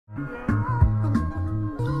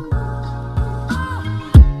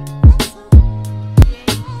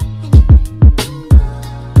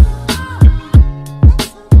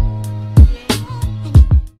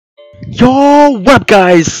What up,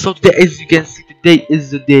 guys? So today, as you can see, today is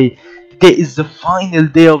the day. Today is the final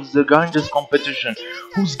day of the Grinders competition.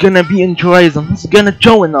 Who's gonna be in trizon? Who's gonna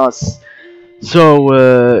join us? So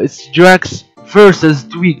it's Drax versus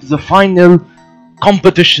Tweak, the final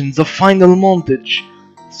competition, the final montage.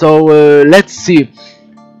 So let's see.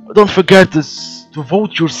 Don't forget to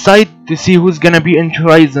vote your side to see who's gonna be in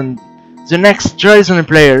trizon, the next trizon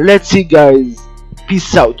player. Let's see, guys.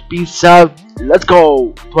 Peace out. Peace out. Let's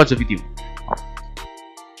go to watch the video.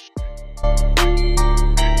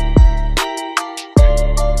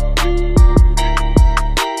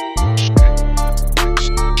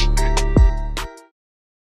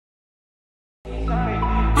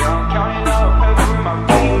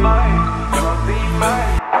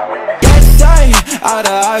 Out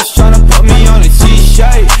of eyes tryna put me on a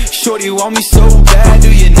t-shirt. Shorty want me so bad,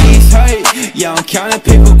 do your knees hurt? Yeah, I'm counting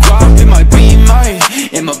paper crop in my beamer,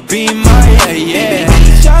 yeah.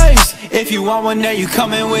 Choice. If you want one, then you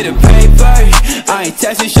coming with a paper. I ain't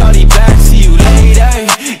texting shorty back, see you later.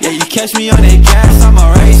 Yeah, you catch me on that gas, I'm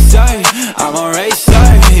a racer,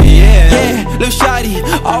 yeah. Lil' shawty,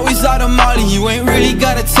 always out of molly, you ain't really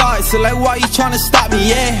got a talk, so like why you tryna stop me,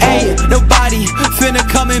 yeah? Hey, nobody finna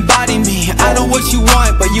come and body me. I know what you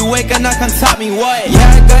want, but you ain't gonna come top me, what? Yeah,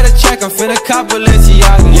 I gotta check, I'm finna cop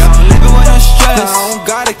Balenciagas. Yeah, I'm living with no stress, I don't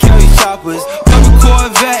gotta carry choppers. Double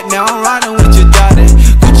Corvette, now I'm riding with your daughter.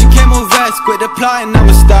 Gucci camo vest, quit applying,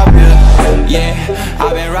 I'ma stop you. Yeah,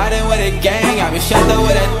 I've been riding with a gang, I've been shut up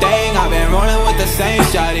with a thing, I've been rolling with the same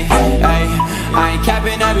shawty. Hey, I ain't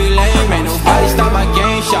capping every lane, ain't nobody stop my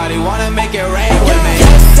game, shawty wanna make it rain with me.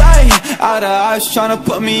 Out of eyes tryna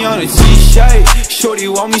put me on a t-shirt. Shorty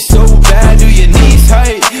want me so bad, do your knees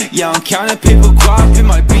hurt? Yeah, I'm counting paper crop in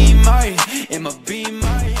my beamer,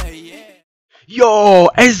 yeah. Yo,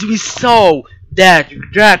 as we saw that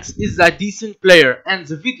Drax is a decent player and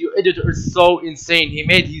the video editor is so insane. He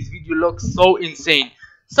made his video look so insane.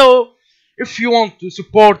 So if you want to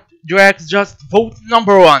support Drax, just vote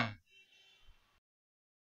number 1.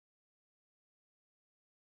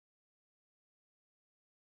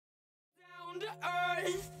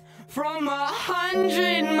 Earth from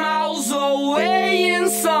 100 miles away, and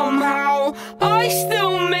somehow I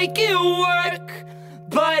still make it work.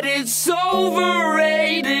 But it's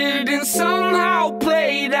overrated and somehow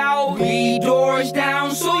played out. The doors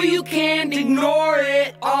down so you can't ignore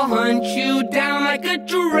it. I'll hunt you down like a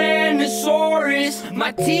Tyrannosaurus.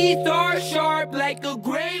 My teeth are sharp like a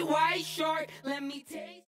great white shark. Let me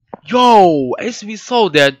taste. Yo, as we saw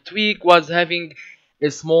that Tweak was having a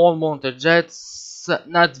small montage. That's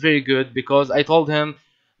not very good because I told him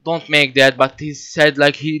don't make that, but he said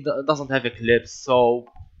like he doesn't have a clip. So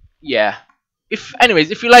yeah, if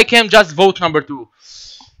you like him, just vote number 2.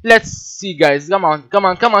 Let's see, guys. Come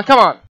on.